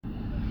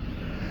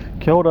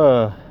Kia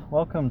ora.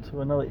 Welcome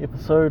to another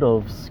episode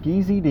of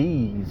Skeezy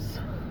D's.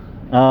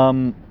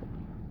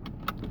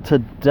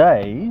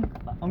 Today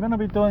I'm going to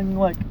be doing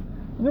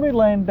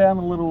laying down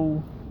a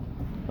little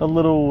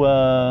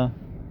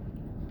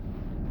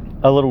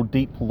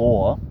deep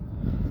lore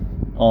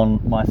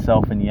on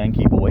myself and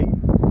Yankee Boy.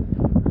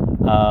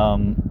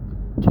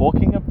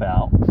 Talking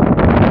about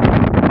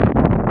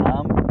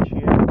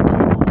Armchair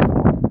General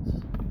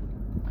Forums.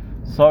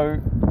 So,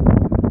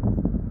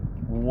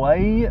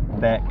 way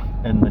back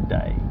in the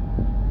day,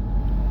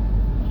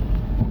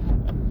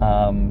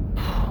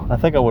 I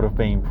think I would have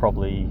been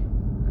probably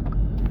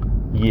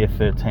year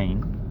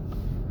 13.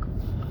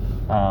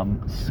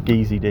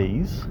 Skeezy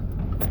D's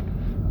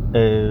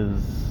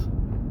is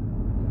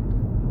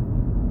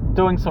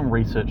doing some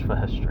research for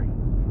history,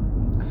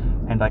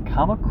 and I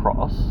come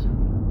across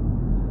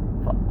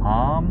the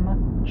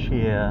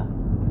Armchair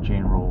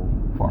General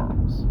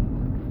Forums.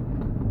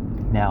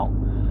 Now,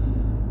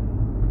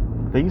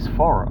 these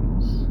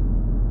forums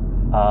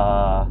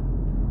are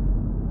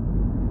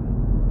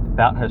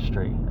about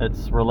history.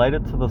 It's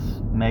related to this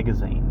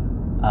magazine.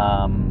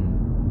 I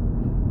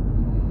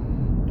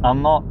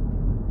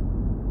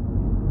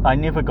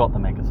never got the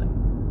magazine.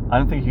 I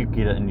don't think you could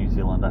get it in New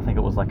Zealand. I think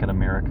it was like an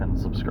American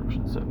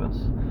subscription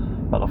service.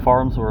 But the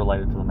forums were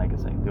related to the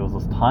magazine. There was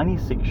this tiny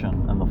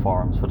section in the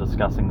forums for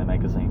discussing the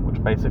magazine, which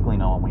basically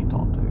no one went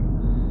on to.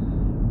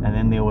 And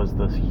then there was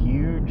this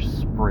huge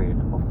spread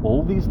of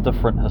all these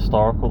different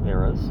historical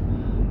eras,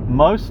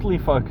 mostly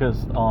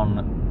focused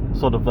on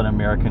sort of an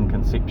American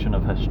conception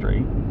of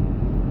history.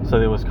 So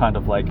there was kind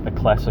of like a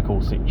classical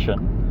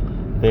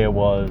section, there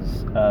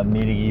was a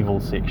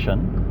medieval section,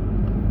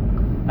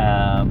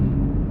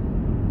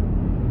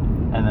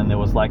 and then there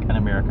was like an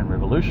American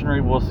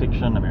Revolutionary War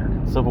section,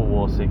 American Civil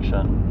War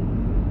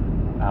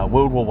section,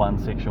 World War I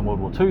section, World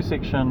War II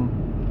section,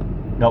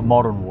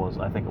 Modern Wars,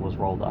 I think it was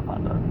rolled up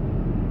under,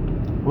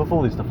 with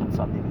all these different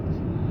subheadings.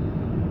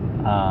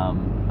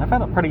 I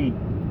found it pretty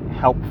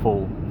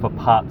helpful for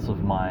parts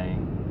of my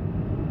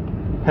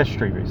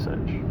history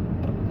research,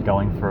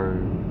 going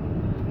through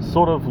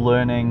sort of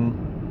learning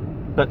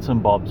bits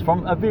and bobs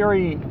from a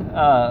very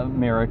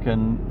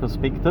American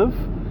perspective.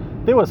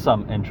 There were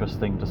some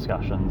interesting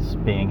discussions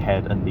being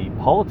had in the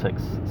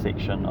politics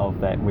section of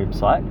that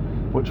website,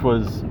 which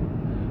was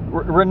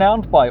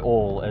renowned by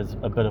all as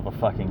a bit of a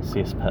fucking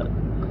cesspit.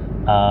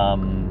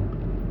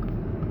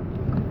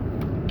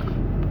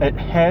 It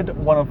had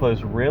one of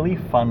those really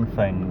fun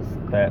things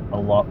that a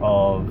lot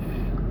of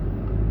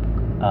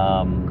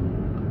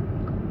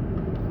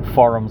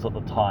forums at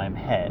the time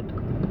had,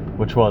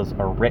 which was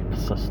a rep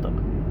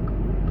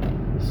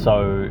system.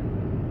 So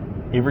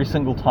every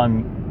single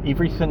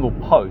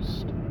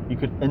post, you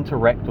could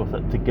interact with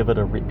it to give it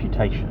a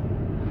reputation.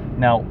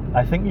 Now,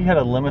 I think you had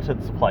a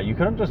limited supply. You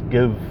couldn't just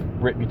give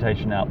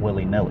reputation out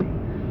willy-nilly.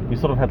 You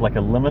sort of had like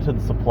a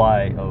limited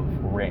supply of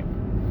rep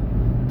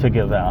to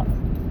give out.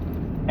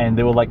 And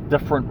there were like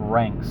different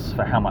ranks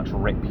for how much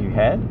rep you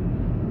had.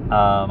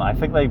 I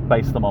think they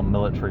based them on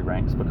military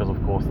ranks, because of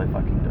course they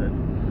fucking did.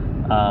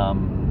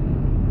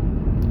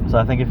 So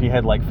I think if you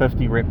had like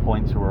 50 rep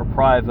points, you were a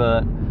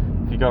private.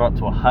 If you got up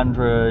to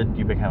 100,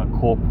 you became a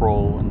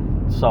corporal,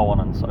 and so on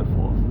and so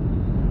forth.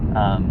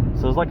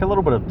 So there's like a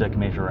little bit of dick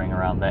measuring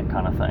around that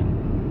kind of thing.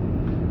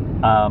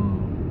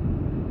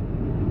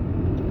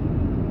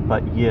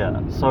 But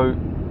yeah, so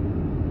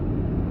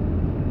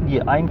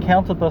yeah, I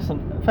encountered this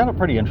and found it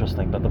pretty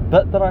interesting. But the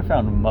bit that I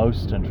found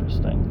most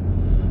interesting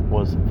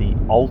was the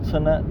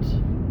alternate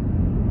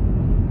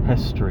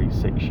history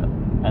section.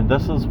 And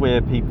this is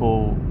where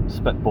people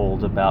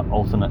spitballed about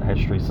alternate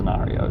history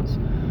scenarios.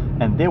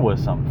 And there were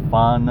some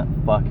fun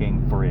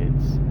fucking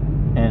threads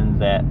in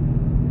that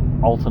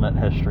alternate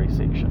history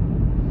section.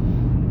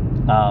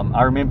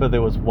 I remember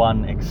there was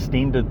one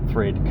extended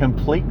thread,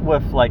 complete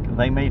with like,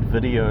 they made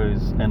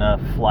videos in a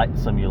flight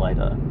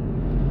simulator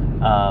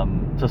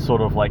to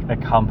sort of like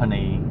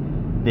accompany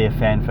their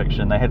fan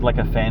fiction. They had like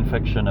a fan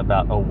fiction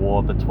about a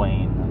war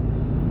between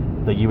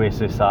the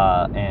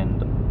USSR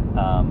and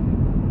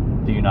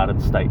the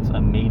United States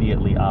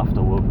immediately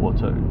after World War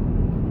II.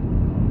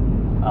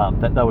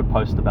 That they would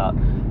post about,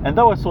 and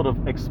they were sort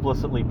of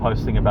explicitly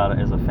posting about it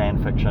as a fan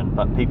fiction,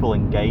 but people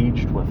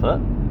engaged with it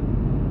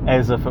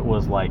as if it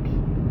was like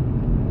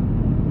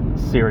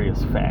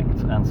serious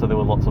fact, and so there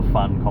were lots of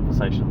fun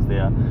conversations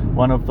there.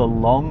 One of the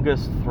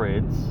longest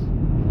threads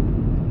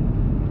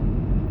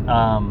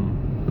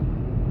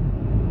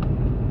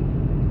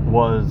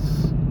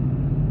was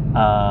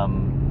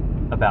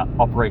about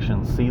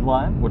Operation Sea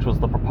Lion, which was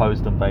the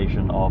proposed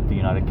invasion of the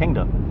United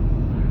Kingdom.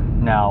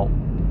 Now,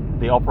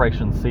 the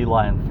Operation Sea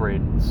Lion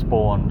thread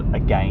spawned a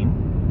game.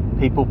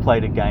 People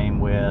played a game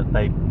where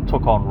they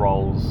took on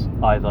roles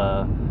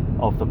either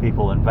of the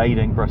people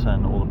invading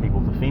Britain or the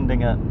people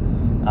defending it,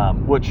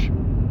 which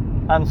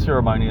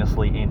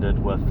unceremoniously ended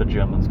with the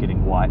Germans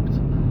getting wiped.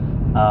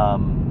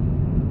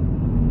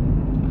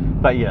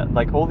 But yeah,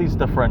 like all these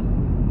different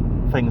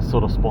things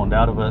sort of spawned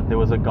out of it. There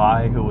was a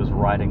guy who was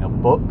writing a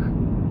book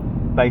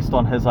based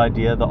on his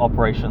idea that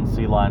Operation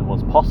Sea Lion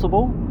was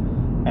possible,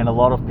 and a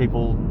lot of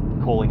people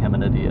calling him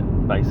an idiot,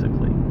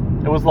 basically.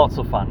 It was lots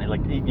of fun.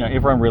 Like, you know,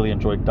 everyone really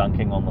enjoyed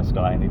dunking on this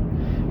guy,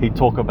 and he'd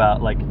talk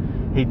about, like,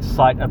 he'd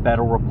cite a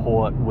battle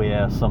report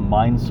where some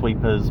German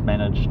minesweepers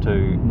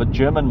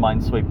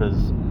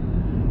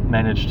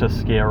managed to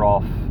scare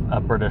off a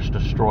British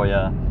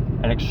destroyer,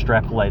 and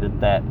extrapolated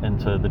that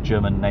into the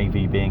German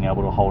Navy being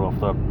able to hold off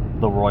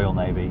the Royal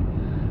Navy,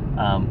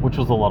 which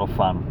was a lot of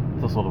fun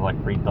to sort of like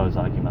read those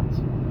arguments.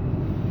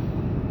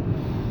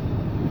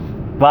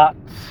 But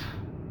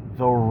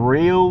the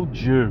real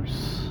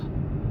juice,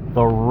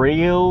 the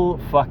real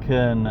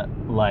fucking,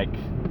 like,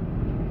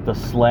 the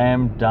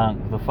slam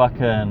dunk, the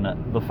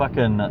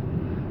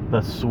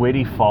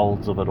sweaty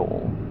folds of it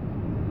all,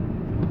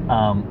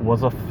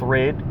 was a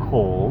thread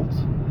called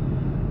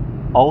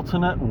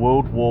Alternate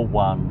World War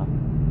I,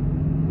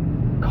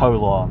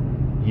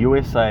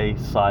 USA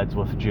sides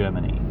with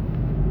Germany.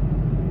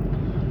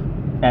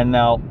 And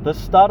now, this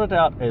started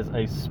out as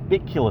a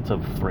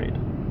speculative thread.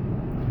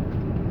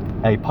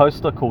 A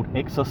poster called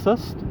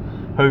Exorcist,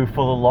 who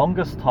for the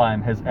longest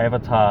time his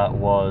avatar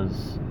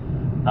was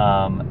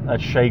a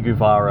Che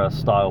Guevara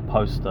style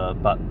poster,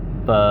 but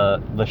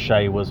the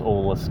Che was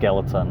all a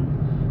skeleton,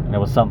 and there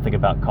was something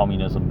about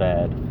communism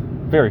bad.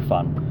 Very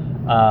fun.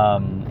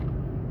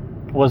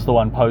 Was the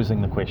one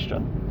posing the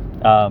question.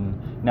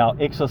 Now,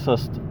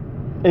 Exorcist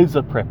is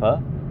a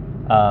prepper.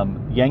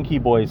 Yankee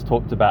Boys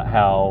talked about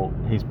how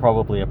he's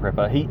probably a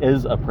prepper. He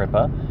is a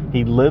prepper.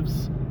 He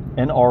lives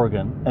in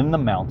Oregon, in the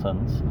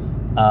mountains,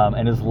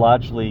 and is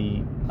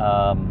largely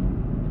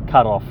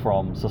cut off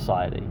from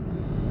society.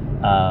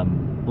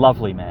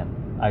 Lovely man,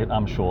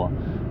 I'm sure.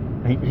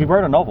 He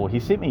wrote a novel. He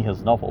sent me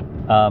his novel.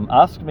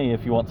 Ask me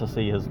if you want to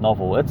see his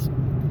novel.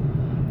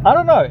 I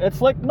don't know,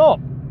 it's like not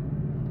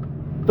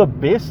the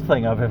best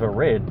thing I've ever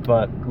read,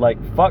 but like,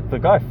 fuck, the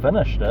guy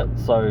finished it,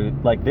 so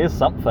like, there's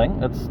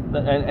something. It's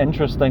an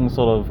interesting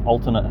sort of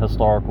alternate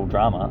historical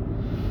drama.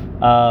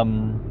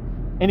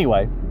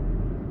 Anyway,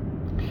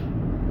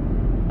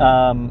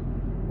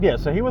 yeah,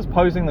 so he was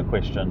posing the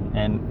question,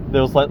 and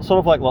there was like sort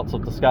of like lots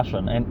of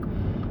discussion,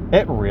 and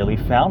it really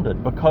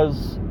foundered,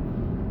 because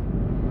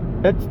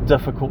it's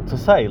difficult to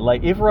say.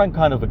 Like, everyone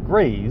kind of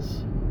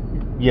agrees,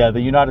 yeah,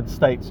 the United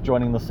States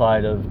joining the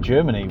side of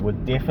Germany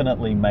would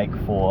definitely make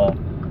for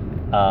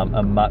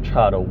a much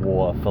harder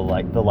war for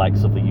like the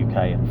likes of the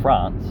UK and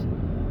France.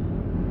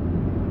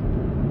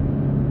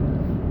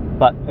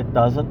 But it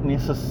doesn't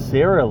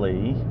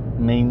necessarily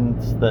mean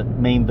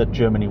that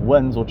Germany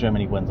wins, or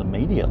Germany wins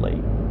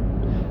immediately.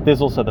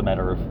 There's also the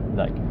matter of,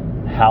 like,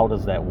 how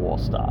does that war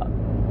start?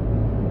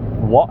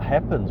 What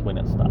happens when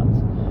it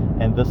starts?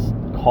 And this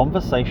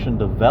conversation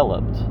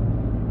developed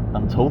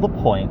until the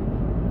point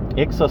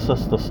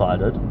Exorcist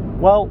decided,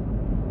 well,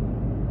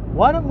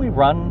 why don't we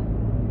run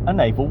a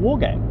naval war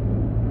game?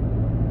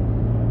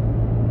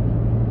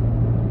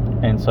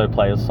 And so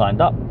players signed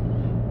up.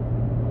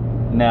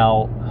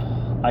 Now,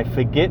 I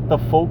forget the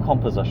full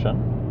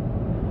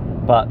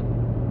composition, but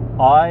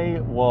I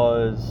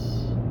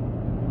was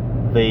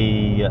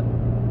the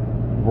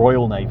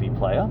Royal Navy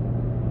player.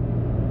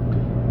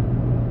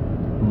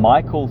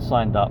 Michael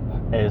signed up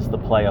as the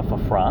player for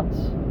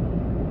France.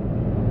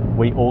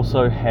 We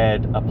also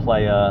had a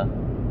player,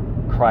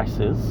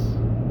 Crisis,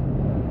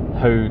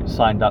 who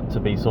signed up to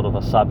be sort of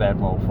a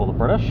sub-admiral for the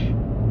British.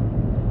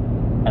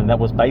 And that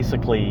was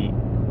basically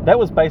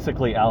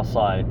our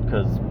side,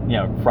 because, you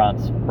know,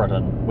 France,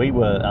 Britain, we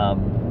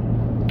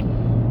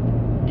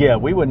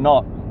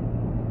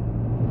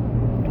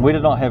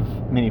did not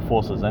have many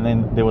forces. And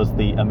then there was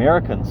the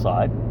American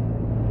side,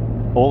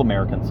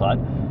 all-American side,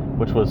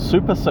 which was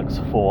Super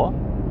 6-4,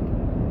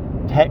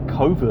 TAC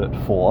Covert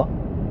 4,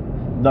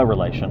 no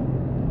relation,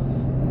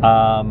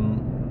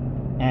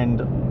 and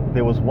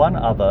there was one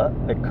other.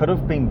 It could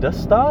have been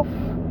Distaff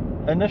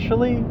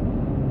initially,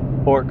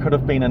 or it could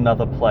have been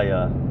another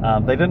player.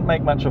 They didn't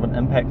make much of an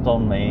impact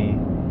on me,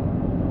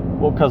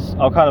 well, because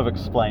I'll kind of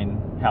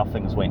explain how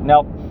things went.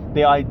 Now,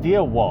 the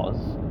idea was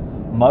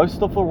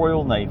most of the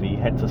Royal Navy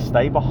had to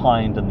stay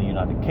behind in the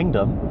United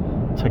Kingdom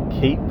to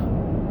keep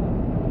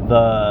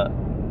the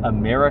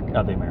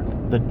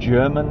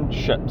German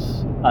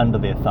ships under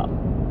their thumb.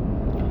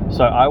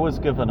 So I was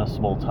given a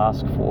small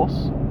task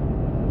force,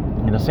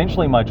 and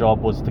essentially my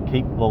job was to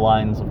keep the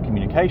lines of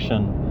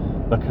communication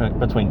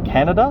between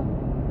Canada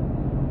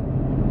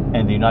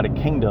and the United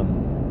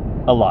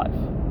Kingdom alive.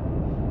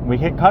 We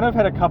kind of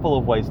had a couple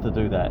of ways to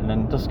do that, and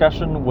in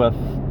discussion with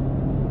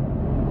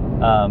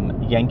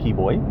Yankee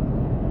Boy,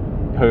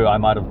 who I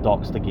might have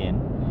doxed again,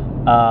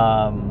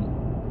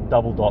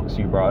 double dox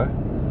you, bro,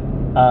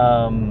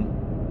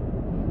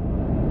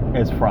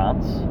 as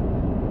France.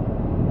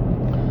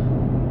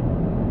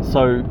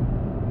 So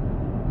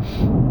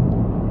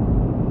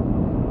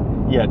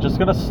yeah, just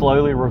going to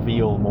slowly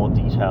reveal more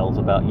details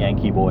about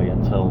Yankee Boy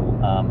until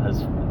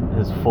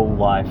his full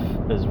life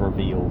is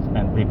revealed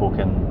and people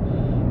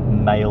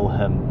can mail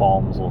him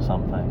bombs or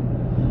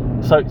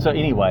something. So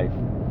anyway,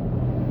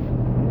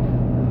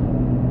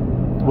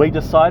 we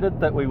decided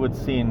that we would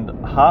send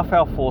half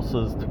our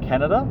forces to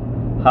Canada,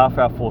 half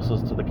our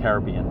forces to the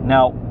Caribbean.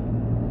 Now,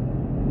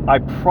 I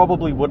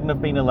probably wouldn't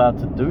have been allowed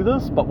to do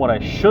this, but what I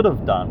should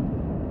have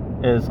done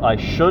is I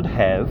should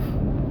have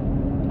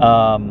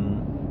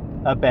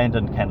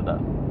abandoned Canada.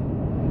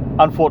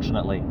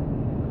 Unfortunately,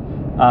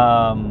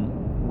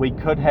 we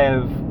could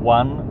have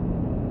won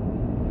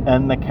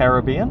in the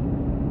Caribbean,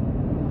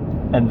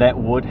 and that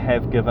would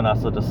have given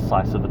us a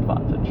decisive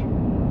advantage.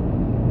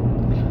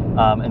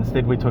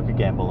 Instead, we took a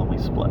gamble and we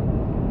split.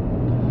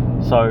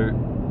 So,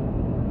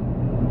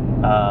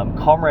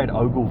 Comrade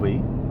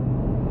Ogilvy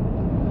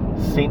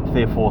sent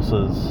their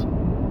forces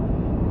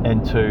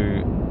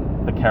into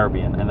the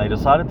Caribbean, and they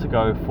decided to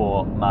go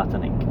for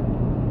Martinique,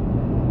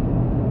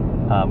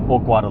 or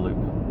Guadeloupe.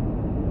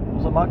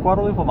 Was it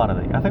Guadeloupe or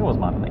Martinique? I think it was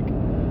Martinique,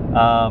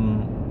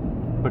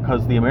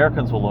 because the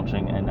Americans were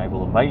launching a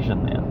naval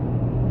invasion there.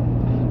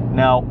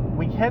 Now,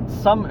 we had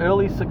some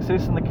early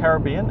success in the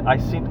Caribbean. I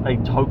sent a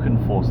token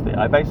force there.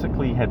 I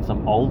basically had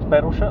some old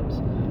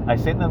battleships. I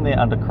sent them there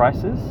under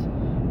crisis,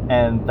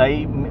 and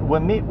they were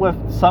met with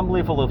some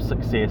level of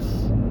success,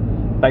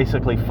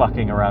 basically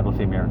fucking around with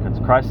the Americans.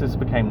 Crisis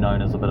became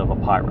known as a bit of a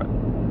pirate.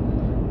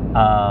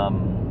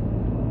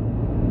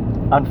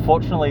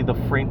 Unfortunately, the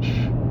French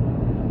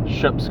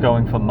ships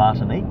going for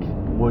Martinique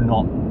were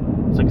not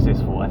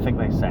successful. I think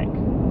they sank,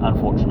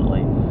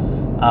 unfortunately.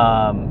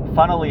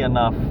 Funnily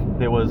enough,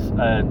 there was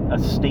a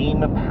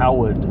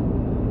steam-powered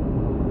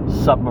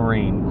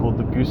submarine called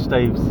the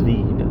Gustave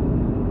Svede,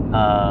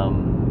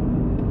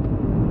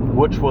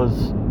 which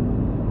was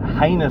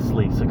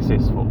heinously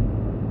successful.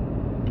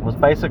 It was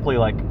basically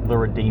like the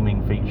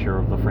redeeming feature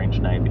of the French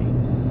Navy.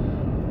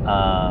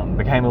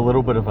 Became a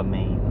little bit of a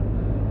meme.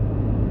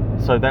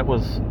 So that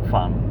was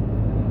fun.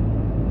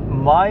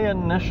 My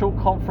initial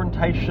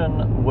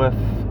confrontation with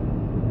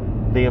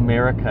the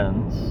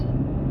Americans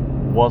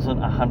wasn't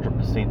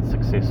 100%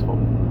 successful.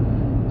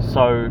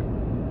 So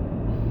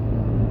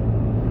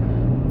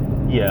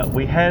yeah,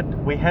 we had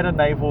a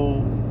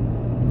naval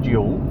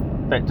duel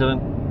that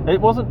it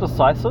wasn't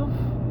decisive.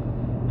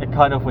 It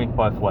kind of went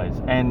both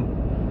ways. And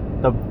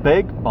the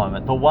big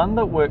moment, the one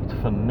that worked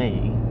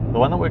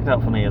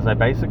out for me is I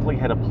basically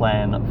had a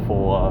plan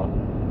for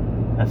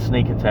a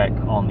sneak attack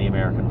on the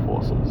American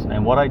forces.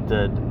 And what I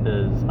did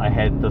is I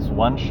had this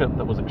one ship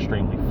that was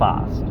extremely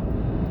fast,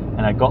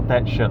 and I got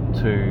that ship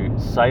to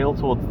sail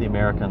towards the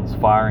Americans,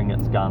 firing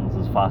its guns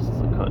as fast as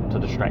it could to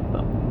distract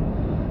them.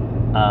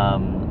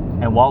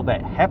 And while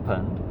that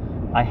happened,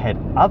 I had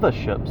other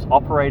ships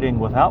operating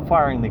without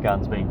firing the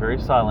guns, being very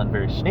silent,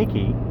 very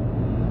sneaky,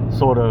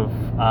 sort of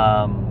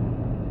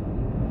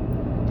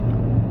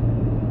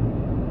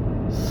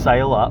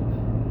sail up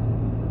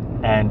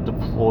and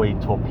deploy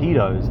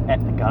torpedoes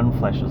at the gun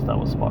flashes they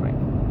were spotting,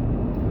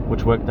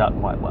 which worked out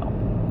quite well.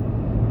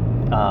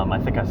 I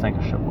think I sank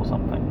a ship or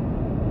something.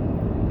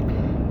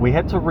 We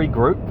had to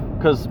regroup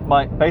because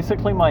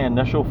basically my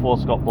initial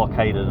force got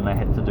blockaded, and I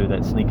had to do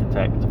that sneak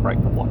attack to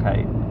break the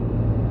blockade.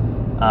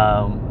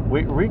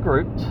 We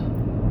regrouped,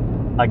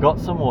 I got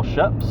some more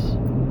ships,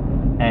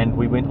 and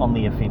we went on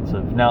the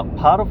offensive. Now,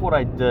 part of what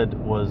I did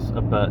was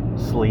a bit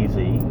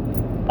sleazy.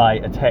 I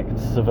attacked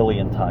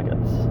civilian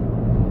targets.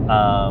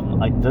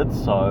 I did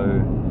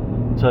so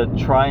to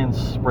try and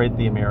spread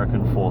the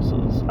American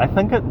forces. I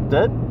think it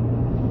did,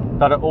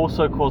 but it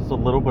also caused a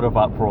little bit of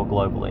uproar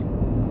globally.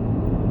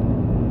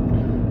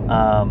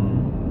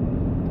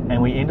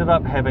 And we ended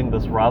up having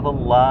this rather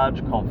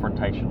large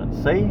confrontation at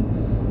sea,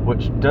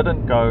 which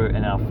didn't go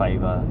in our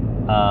favor.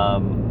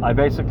 I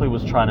basically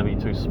was trying to be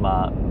too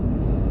smart.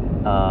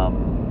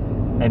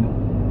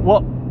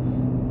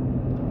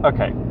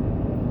 Okay,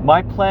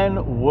 my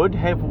plan would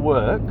have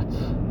worked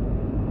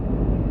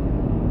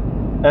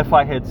if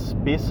I had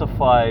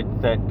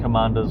specified that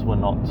commanders were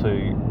not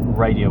to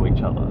radio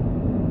each other.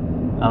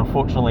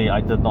 Unfortunately,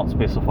 I did not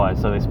specify,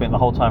 so they spent the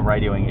whole time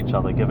radioing each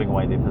other, giving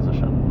away their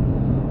position.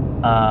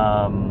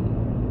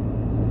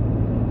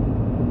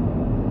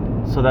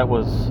 So that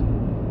was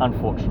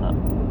unfortunate.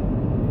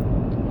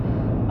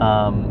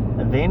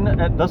 Then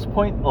at this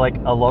point, like,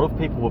 a lot of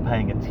people were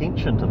paying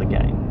attention to the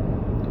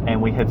game,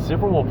 and we had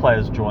several more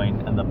players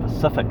join in the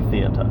Pacific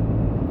theater.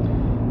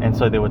 And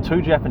so there were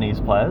two Japanese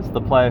players, the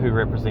player who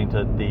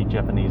represented the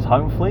Japanese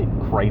home fleet,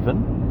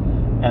 Craven,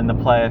 and the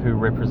player who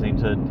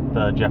represented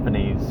the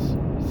Japanese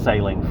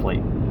sailing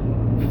fleet.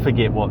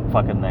 Forget what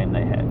fucking name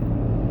they had.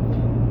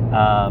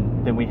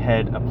 Then we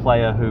had a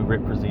player who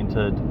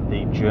represented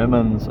the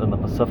Germans in the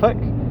Pacific,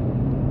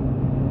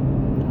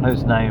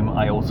 whose name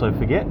I also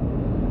forget,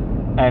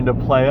 and a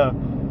player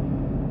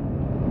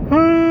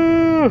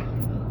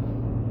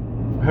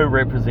who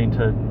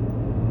represented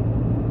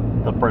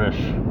the British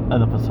in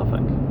the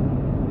Pacific,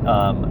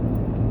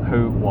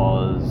 who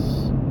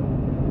was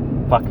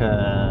fucking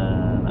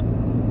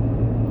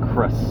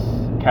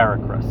Cara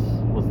Chris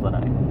was the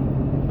name.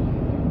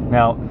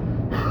 Now,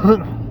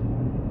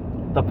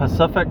 the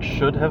Pacific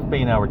should have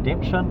been our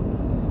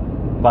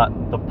redemption, but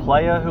the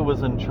player who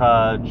was in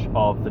charge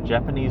of the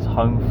Japanese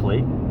home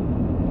fleet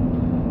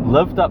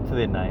lived up to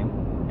their name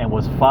and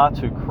was far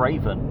too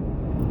craven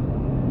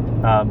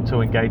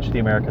to engage the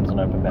Americans in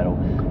open battle.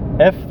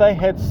 If they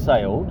had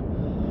sailed,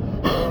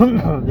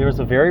 there is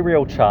a very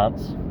real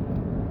chance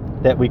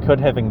that we could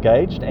have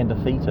engaged and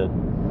defeated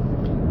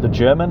the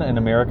German and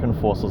American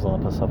forces in the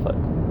Pacific.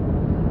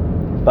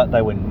 But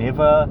they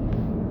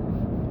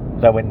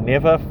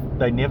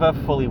never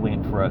fully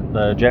went for it.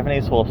 The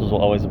Japanese forces were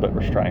always a bit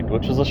restrained,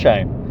 which is a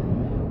shame,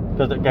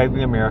 because it gave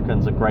the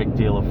Americans a great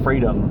deal of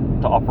freedom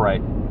to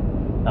operate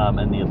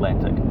in the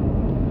Atlantic.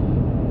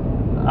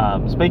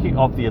 Speaking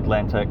of the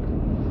Atlantic,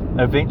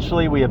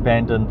 eventually we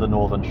abandoned the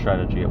northern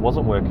strategy. It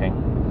wasn't working,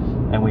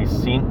 and we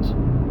sent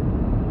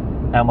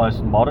our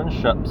most modern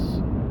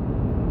ships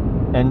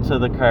into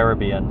the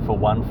Caribbean for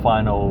one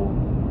final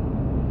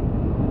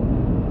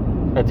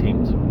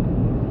attempt.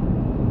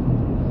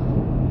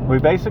 We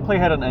basically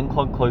had an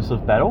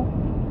inconclusive battle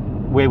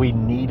where we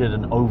needed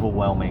an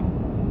overwhelming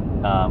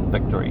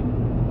victory,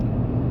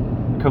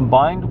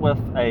 combined with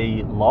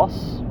a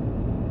loss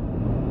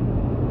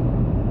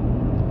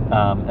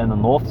in the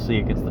North Sea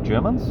against the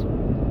Germans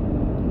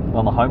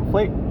on the home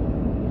fleet.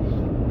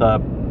 The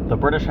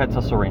British had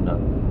to surrender.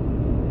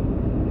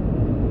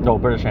 No,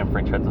 British and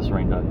French had to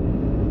surrender.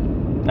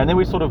 And then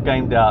we sort of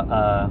gamed out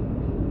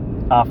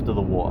after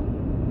the war.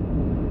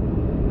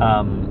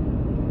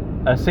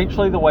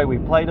 Essentially, the way we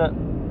played it,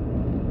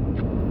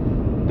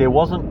 there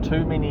wasn't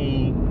too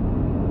many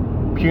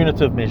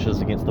punitive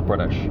measures against the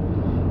British.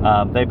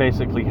 They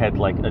basically had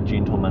like a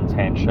gentleman's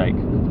handshake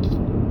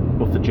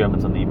with the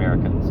Germans and the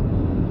Americans.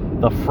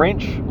 The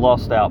French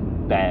lost out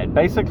bad.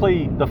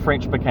 Basically, the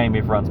French became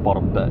everyone's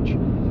bottom bitch,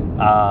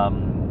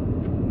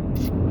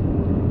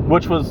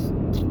 which was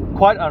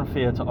quite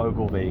unfair to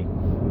Ogilvy,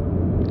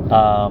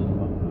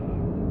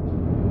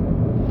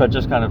 but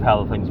just kind of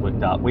how the things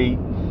worked out. We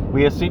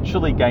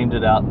essentially gamed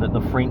it out that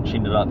the French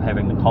ended up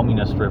having the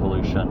communist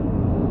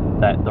revolution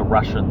that the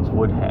Russians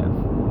would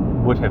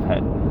have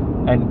had.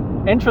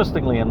 And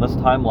interestingly, in this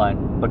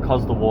timeline,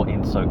 because the war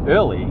ends so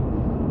early,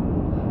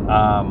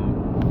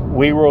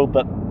 we ruled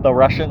that the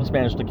Russians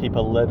managed to keep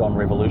a lid on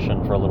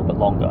revolution for a little bit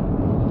longer.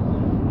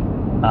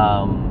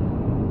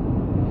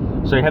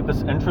 So you have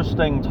this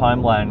interesting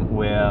timeline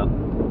where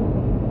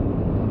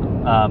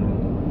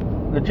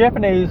the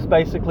Japanese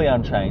basically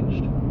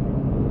unchanged.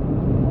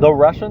 The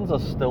Russians are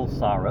still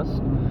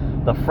Tsarist.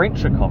 The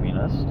French are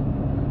communist.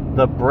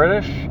 The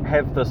British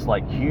have this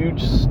like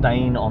huge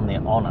stain on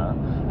their honor.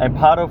 And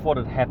part of what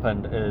had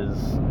happened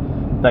is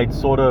they'd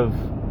sort of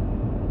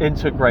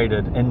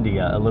integrated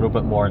India a little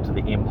bit more into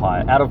the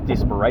empire out of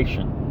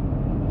desperation,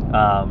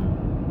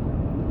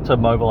 to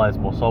mobilize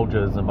more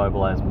soldiers and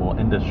mobilize more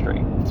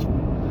industry.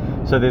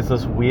 So there's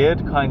this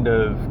weird kind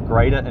of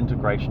greater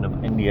integration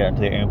of India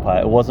into the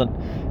empire.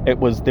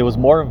 There was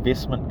more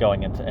investment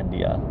going into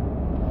India.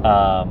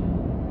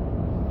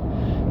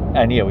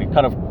 And yeah, we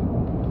kind of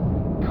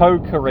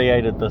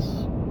co-created this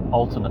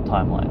alternate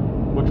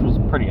timeline, which was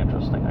pretty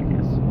interesting, I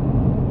guess.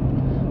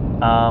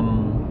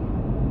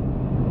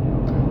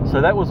 So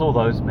that was all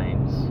those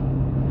memes.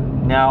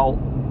 Now,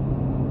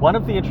 one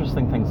of the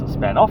interesting things that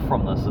span off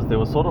from this is there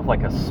was sort of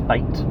like a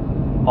spate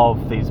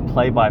of these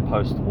Pleigh Bai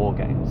Poast war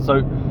games.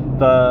 So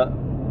the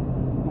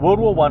World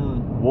War I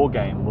war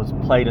game was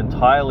played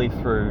entirely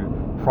through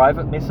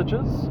private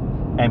messages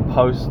and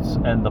posts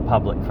in the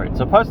public thread.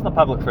 So posts in the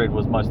public thread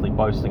was mostly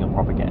boasting and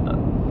propaganda.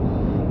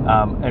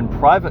 In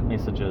private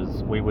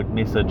messages, we would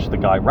message the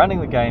guy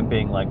running the game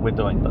being like, we're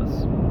doing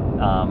this,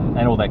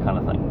 and all that kind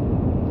of thing.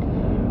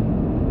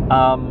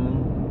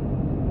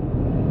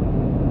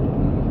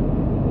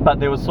 But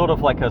there was sort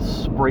of like a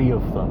spree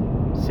of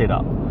them set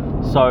up.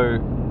 So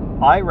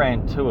I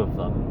ran 2 of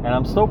them, and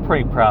I'm still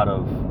pretty proud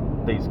of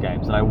these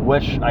games, and I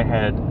wish I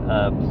had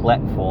a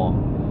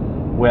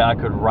platform where I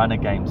could run a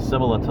game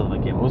similar to them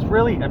again. It was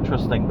really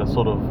interesting, the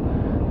sort of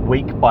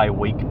week by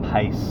week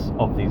pace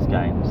of these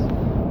games.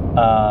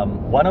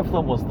 One of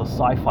them was the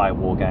sci-fi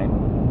war game,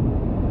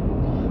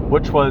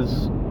 which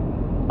was,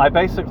 I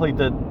basically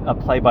did a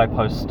Pleigh Bai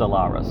Poast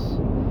Stellaris.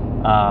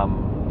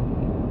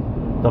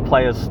 The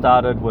players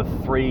started with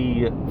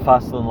 3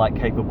 faster than light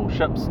capable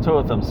ships, 2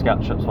 of them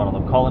scout ships, 1 of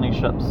them colony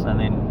ships, and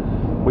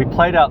then we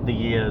played out the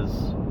years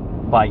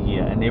by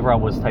year, and everyone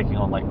was taking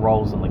on like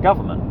roles in the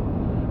government.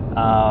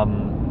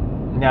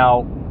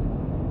 Now,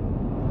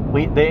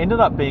 there ended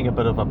up being a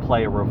bit of a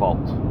player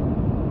revolt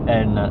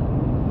in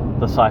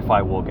the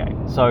sci-fi war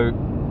game. So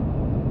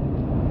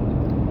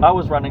I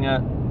was running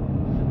it.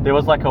 There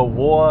was like a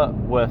war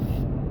with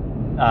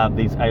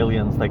these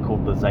aliens they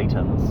called the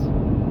Zatans,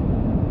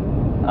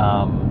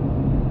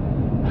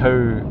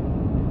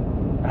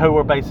 who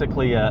were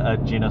basically a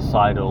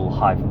genocidal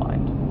hive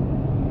mind.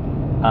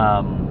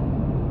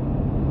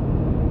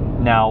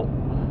 Now,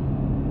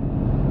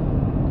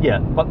 yeah,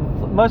 but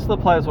most of the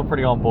players were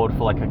pretty on board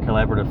for like a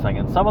collaborative thing,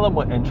 and some of them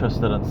were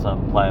interested in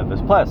some player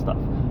versus player stuff,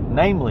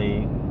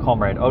 namely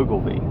Comrade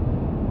Ogilvy.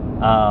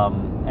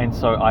 And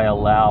so I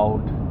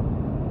allowed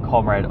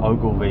Comrade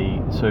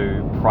Ogilvy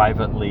to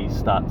privately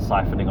start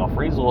siphoning off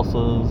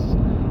resources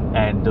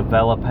and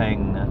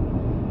developing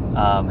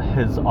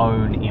his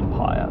own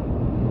empire,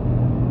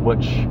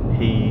 which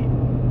he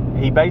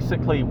he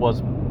basically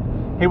was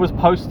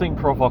posting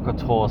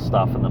provocateur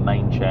stuff in the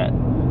main chat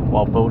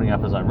while building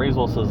up his own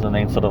resources, and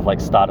then sort of like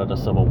started a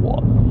civil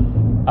war.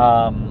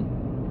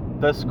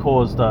 This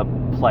caused a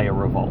player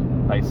revolt,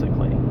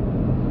 basically,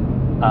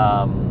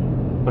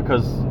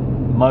 because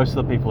most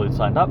of the people who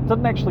signed up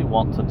didn't actually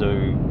want to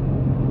do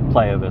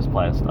player versus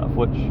player stuff,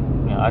 which, you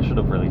know, I should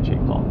have really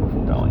checked on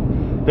before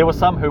going. There were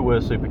some who were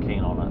super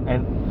keen on it,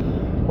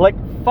 and like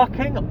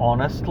fucking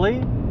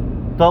honestly,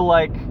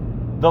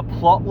 the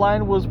plot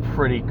line was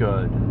pretty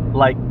good.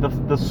 Like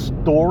the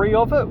story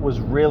of it was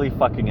really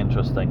fucking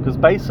interesting, because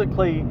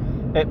basically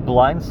it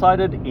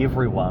blindsided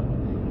everyone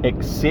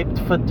except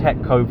for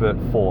Tech Covert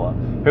 4,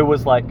 who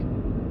was like,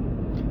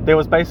 there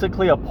was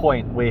basically a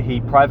point where he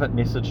private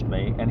messaged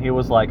me and he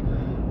was like,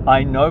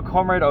 I know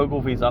Comrade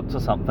Ogilvy's up to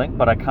something,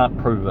 but I can't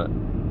prove it.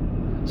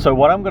 So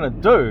what I'm going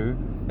to do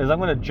is I'm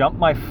going to jump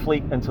my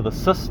fleet into the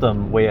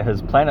system where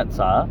his planets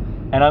are,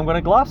 and I'm going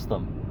to glass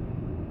them.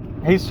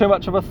 He's too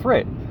much of a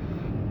threat.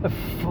 I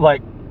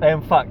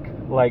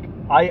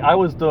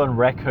was doing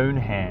raccoon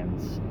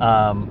hands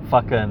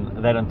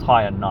fucking that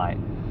entire night.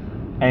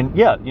 And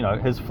yeah, you know,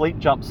 his fleet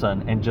jumps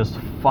in and just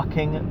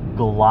fucking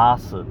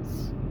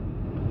glasses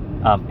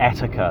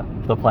Attica,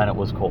 the planet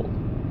was called.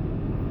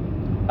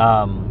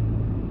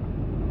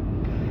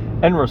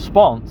 In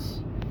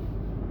response,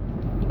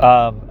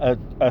 a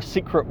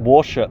secret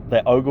warship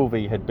that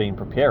Ogilvy had been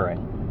preparing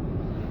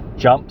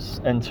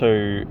jumps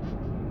into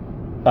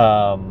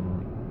the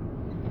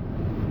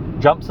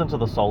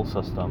Sol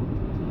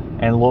system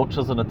and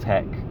launches an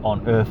attack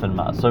on Earth and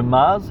Mars. So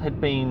Mars had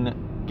been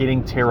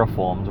getting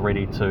terraformed,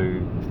 ready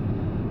to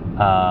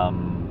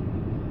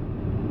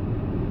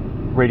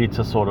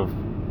sort of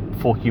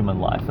for human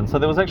life, and so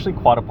there was actually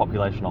quite a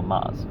population on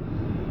Mars.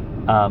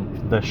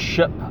 The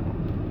ship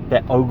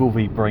that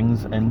Ogilvy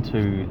brings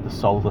into the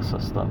solar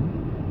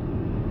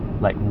system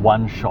like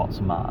one-shots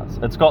Mars.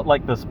 It's got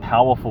like this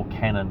powerful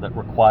cannon that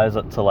requires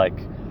it to like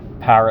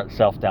power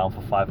itself down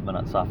for 5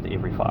 minutes after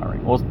every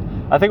firing.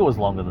 I think it was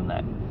longer than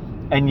that.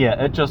 And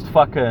yeah, it just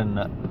fucking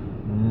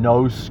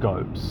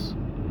no-scopes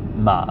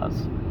Mars.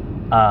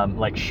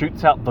 Like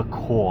shoots out the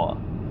core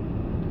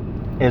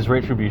as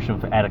retribution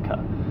for Attica.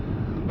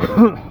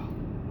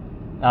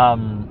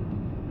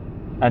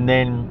 And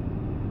then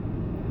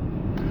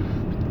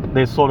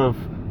there's sort of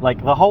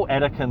like the whole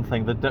Attican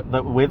thing,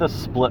 where the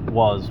split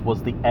was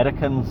the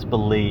Atticans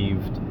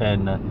believed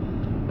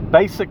in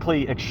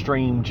basically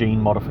extreme gene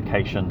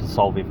modification to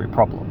solve every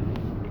problem,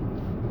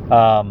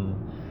 and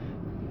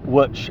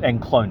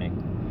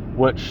cloning,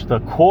 which the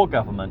core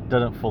government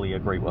didn't fully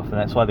agree with, and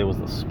that's why there was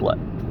the split.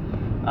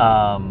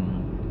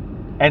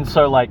 And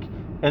so like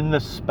in the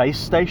space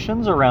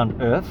stations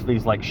around Earth,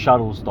 these like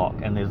shuttles dock,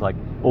 and there's like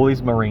all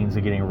these Marines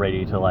are getting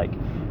ready to like,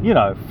 you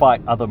know,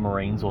 fight other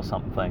Marines or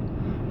something.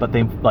 But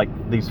then like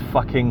these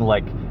fucking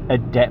like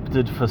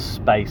adapted for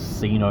space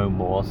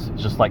xenomorphs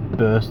just like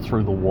burst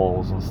through the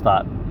walls and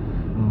start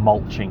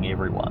mulching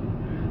everyone.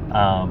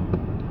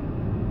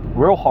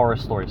 Real horror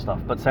story stuff,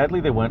 but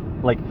sadly they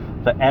weren't, like,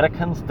 the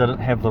Atticans didn't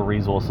have the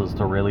resources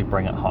to really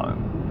bring it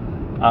home.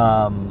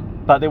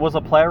 But there was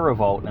a player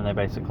revolt, and they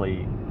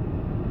basically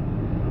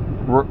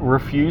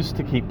refused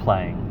to keep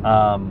playing,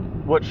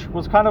 which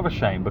was kind of a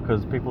shame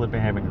because people had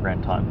been having a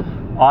grand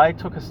time. I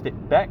took a step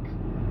back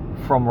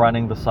from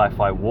running the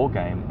sci-fi war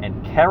game,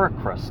 and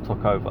Caracris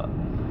took over.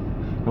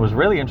 It was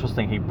really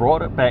interesting. He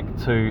brought it back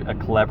to a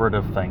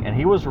collaborative thing, and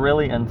he was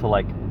really into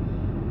like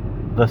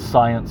the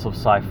science of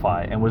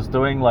sci-fi and was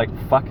doing like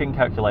fucking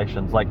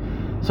calculations. Like,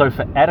 so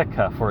for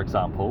Attica, for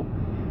example,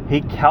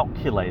 he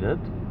calculated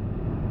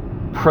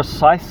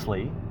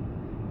precisely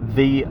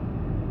the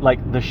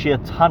sheer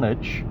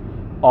tonnage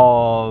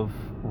of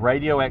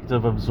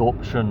radioactive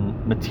absorption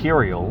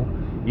material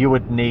you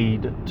would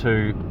need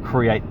to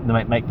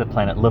make the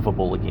planet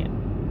livable again.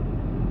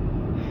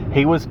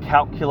 He was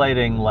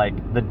calculating like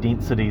the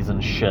densities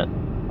and shit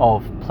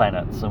of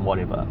planets and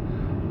whatever.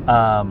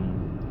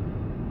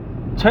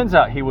 Turns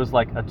out he was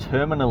like a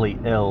terminally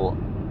ill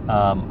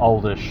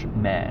oldish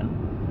man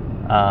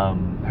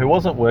who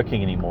wasn't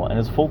working anymore, and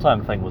his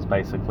full-time thing was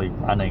basically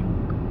running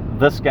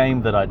this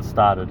game that I'd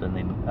started and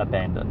then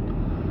abandoned.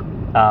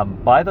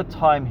 By the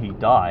time he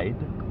died,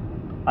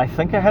 I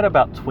think I had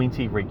about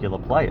 20 regular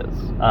players.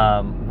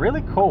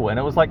 Really cool, and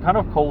it was like kind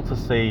of cool to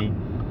see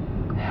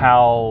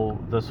how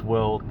this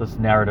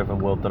narrative and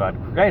world that I'd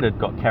created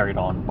got carried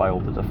on by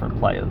all the different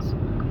players.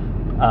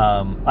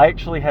 I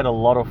actually had a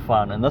lot of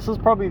fun, and this is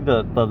probably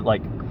the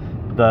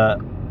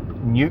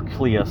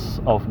nucleus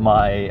of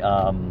my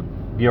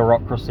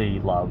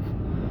bureaucracy love.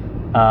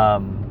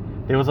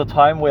 There was a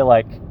time where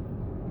like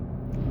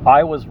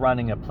I was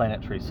running a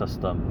planetary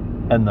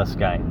system in this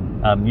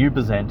game, New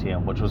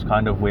Byzantium, which was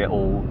kind of where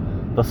all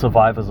the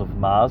survivors of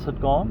Mars had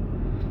gone.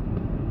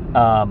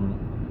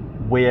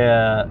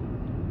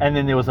 And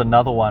then there was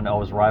another one I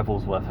was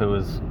rivals with who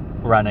was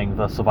running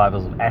the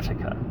survivors of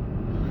Attica.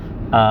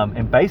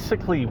 And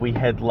basically we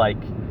had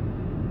like,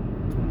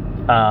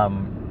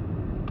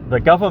 the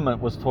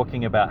government was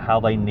talking about how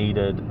they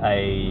needed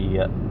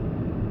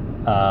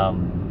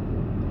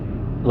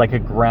like a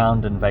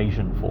ground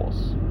invasion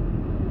force.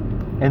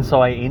 And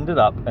so I ended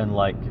up in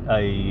like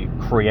a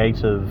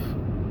creative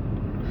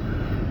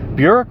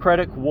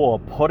bureaucratic war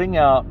putting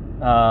out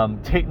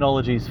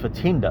technologies for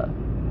tender.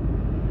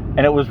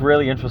 And it was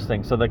really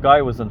interesting. So the guy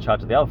who was in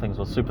charge of the other things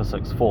was Super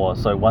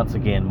 6-4, so once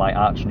again my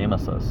arch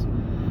nemesis.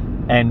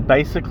 And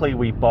basically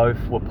we both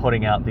were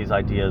putting out these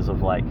ideas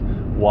of like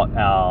what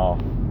our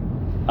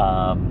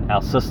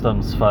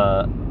systems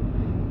for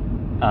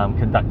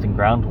conducting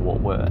ground war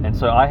were. And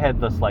so I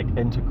had this like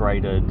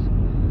integrated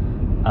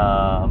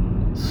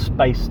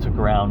space to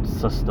ground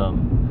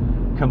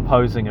system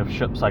composing of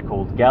ships I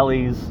called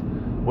galleys,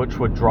 which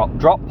would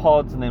drop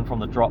pods, and then from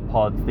the drop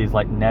pods these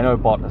like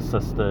nanobot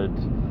assisted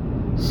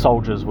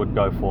soldiers would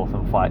go forth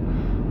and fight.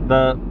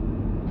 The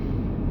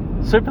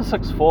Super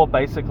 6-4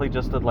 basically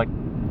just did like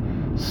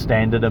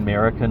standard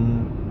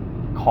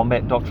American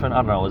combat doctrine. I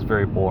don't know, it was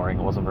very boring,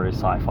 it wasn't very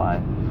sci-fi.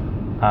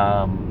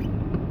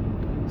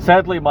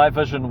 Sadly my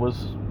vision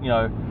was, you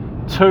know,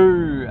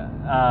 too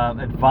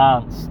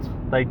advanced.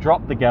 They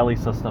dropped the galley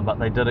system, but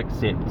they did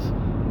accept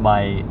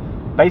my...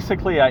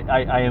 Basically,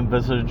 I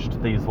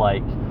envisaged these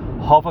like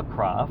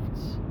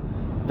hovercrafts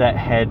that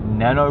had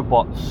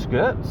nanobot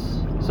skirts.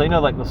 So you know,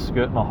 like the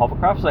skirt in a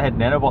hovercraft. So they had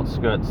nanobot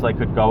skirts. They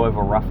could go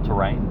over rough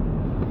terrain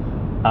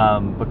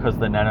because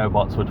the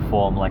nanobots would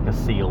form like a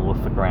seal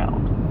with the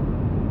ground.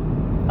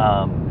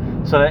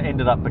 So that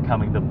ended up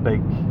becoming the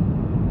big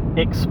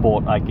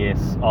export, I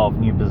guess, of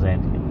New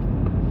Byzantium.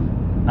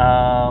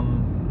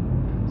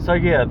 So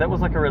yeah, that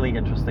was like a really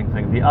interesting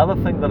thing. The other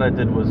thing that I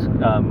did was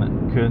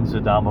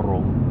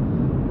Könzudamerung,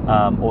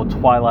 or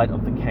Twilight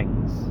of the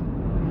Kings.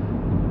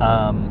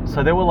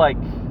 So there were like,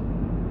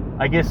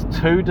 I guess,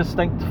 2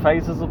 distinct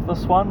phases of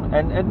this one,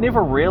 and it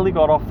never really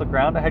got off the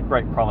ground. It had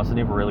great promise, it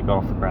never really got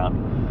off the ground.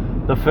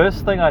 The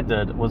first thing I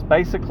did was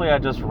basically I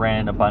just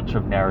ran a bunch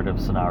of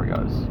narrative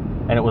scenarios,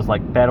 and it was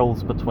like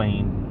battles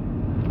between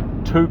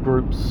 2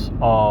 groups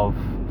of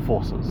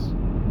forces.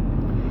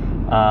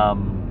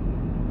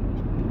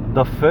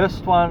 The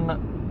first one,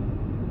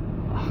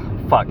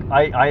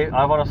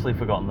 I've honestly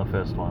forgotten the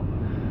first one.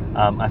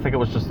 I think it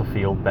was just a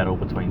field battle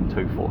between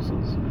 2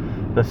 forces.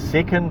 The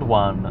second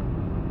one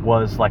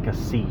was like a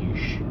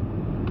siege,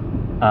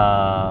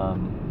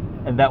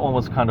 and that one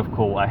was kind of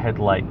cool. I had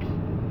like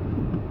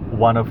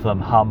one of them,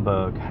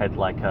 Hamburg, had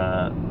like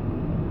a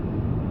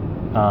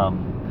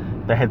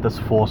they had this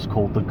force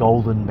called the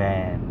Golden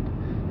Band,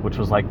 which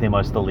was like their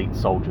most elite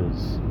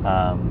soldiers.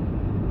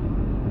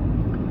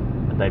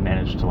 They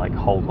managed to like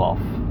hold off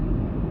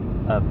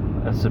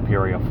a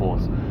superior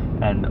force.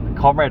 And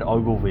Comrade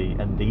Ogilvy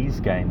in these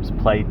games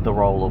played the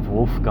role of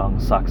Wolfgang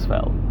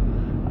Saxfeld,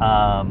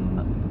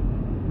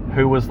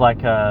 who was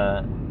like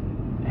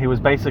he was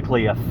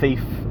basically a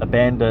thief, a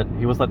bandit.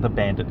 He was like the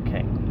bandit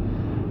king,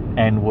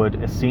 and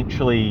would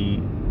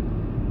essentially,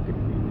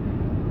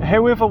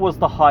 whoever was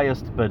the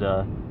highest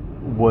bidder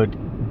would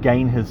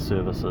gain his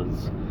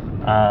services.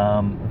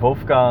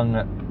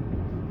 Wolfgang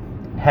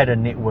had a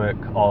network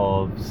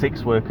of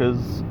sex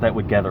workers that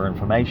would gather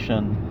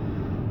information,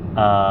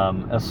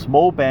 a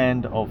small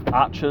band of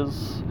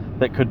archers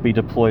that could be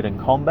deployed in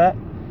combat.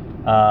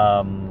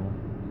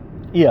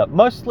 Yeah,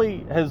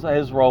 mostly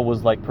his role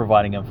was like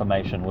providing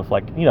information with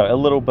like, you know, a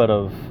little bit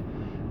of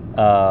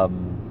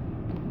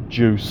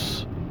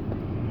juice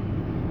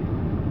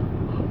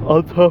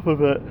on top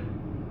of it.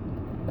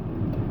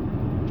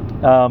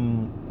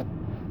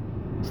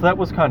 So that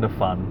was kind of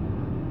fun.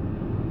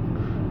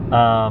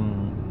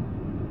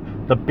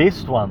 The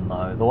best one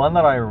though, the one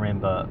that I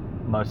remember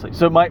mostly,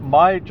 so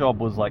my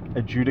job was like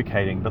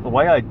adjudicating, but the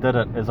way I did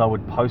it is I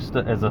would post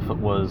it as if it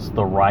was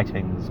the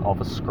writings of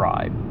a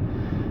scribe.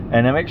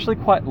 And I'm actually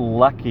quite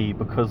lucky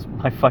because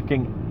my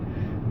fucking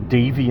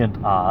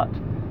DeviantArt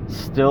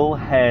still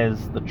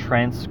has the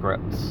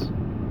transcripts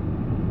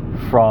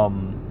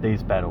from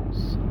these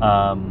battles.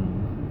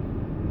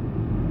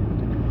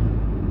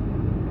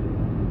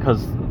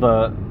 Because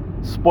the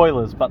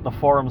spoilers, but the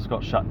forums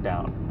got shut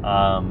down.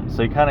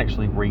 So you can't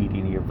actually read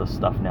any of this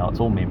stuff now, it's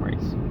all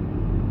memories.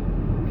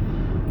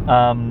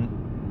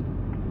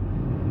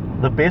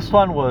 The best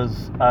one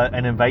was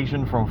an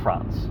invasion from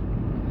France.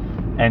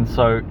 And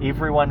so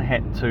everyone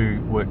had to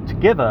work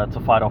together to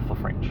fight off the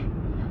French.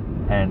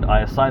 And I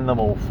assigned them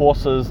all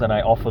forces, and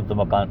I offered them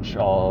a bunch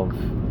of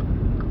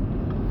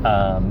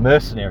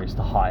mercenaries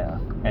to hire,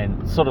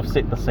 and sort of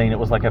set the scene. It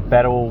was like a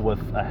battle with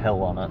a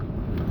hill on it.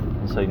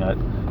 And so, you know,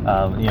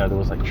 there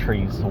was like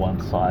trees to one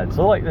side.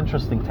 So like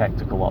interesting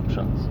tactical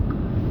options.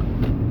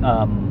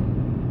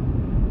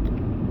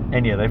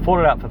 And yeah, they fought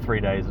it out for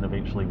 3 days and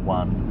eventually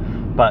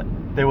won. But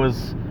there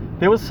was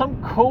some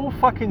cool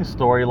fucking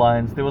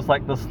storylines. There was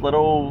like this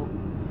little,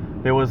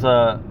 there was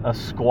a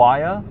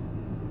squire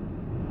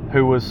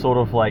who was sort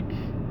of like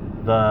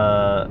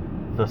the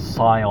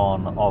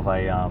scion of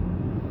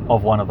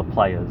of one of the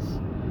players,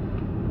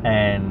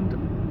 and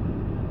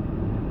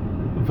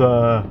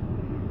the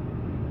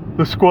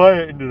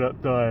squire ended up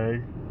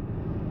dying,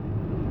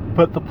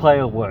 but the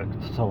player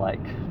worked to like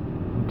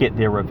get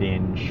their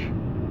revenge.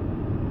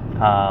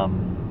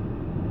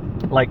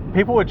 like,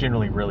 people were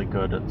generally really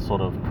good at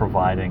sort of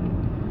providing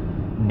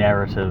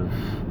narrative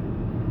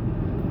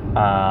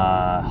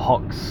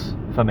hooks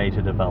for me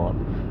to develop.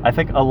 I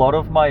think a lot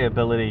of my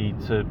ability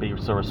to be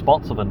so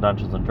responsive in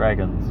Dungeons and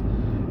Dragons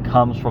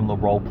comes from the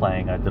role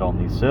playing I did on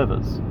these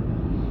servers.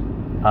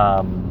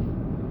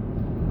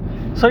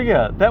 So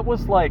yeah, that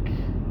was like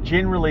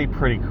generally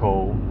pretty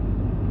cool.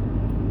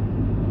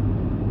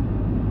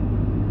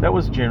 That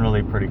was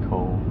generally pretty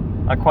cool.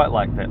 I quite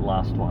liked that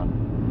last one.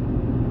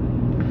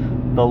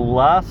 The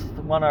last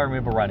one I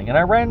remember running, and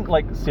I ran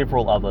like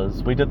several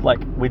others. We did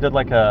like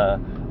a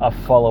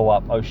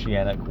follow-up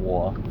Oceanic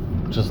War,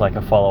 which is like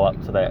a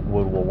follow-up to that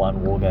World War I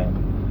war game.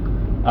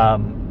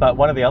 But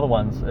one of the other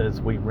ones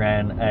is we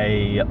ran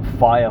a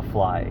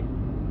Firefly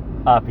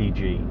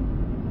RPG,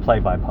 Pleigh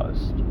Bai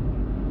Poast,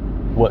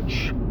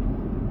 which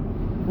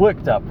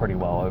worked out pretty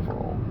well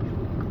overall.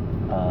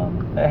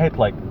 It had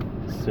like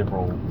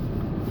several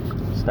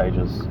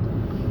stages.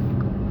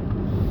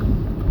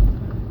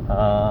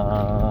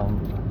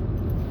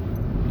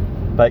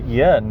 But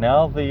yeah,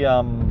 now the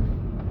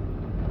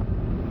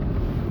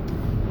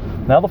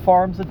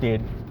forums are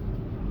dead.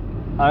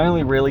 I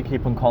only really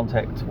keep in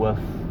contact with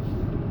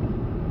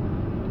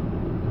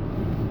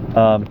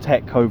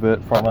Tech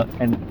Covert from it,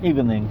 and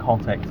even then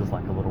contact is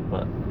like a little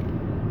bit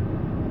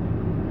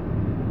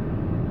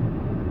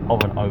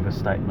of an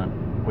overstatement.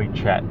 We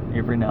chat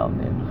every now and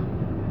then.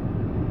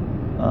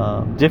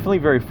 Definitely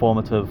very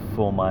formative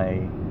for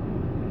my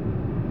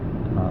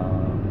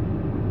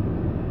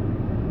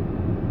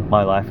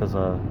my life as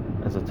a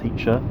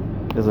teacher,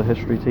 as a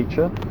history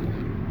teacher.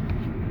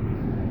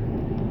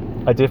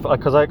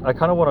 Because I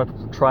kind of want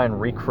to try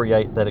and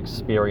recreate that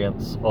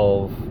experience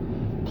of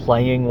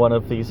playing one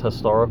of these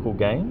historical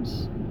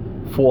games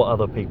for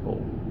other people.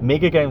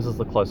 Mega Games is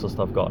the closest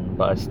I've gotten,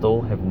 but I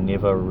still have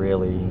never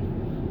really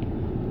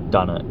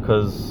done it,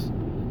 because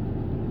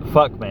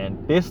fuck man,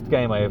 best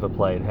game I ever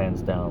played,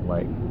 hands down,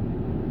 like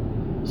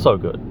so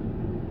good.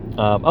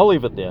 I'll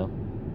leave it there.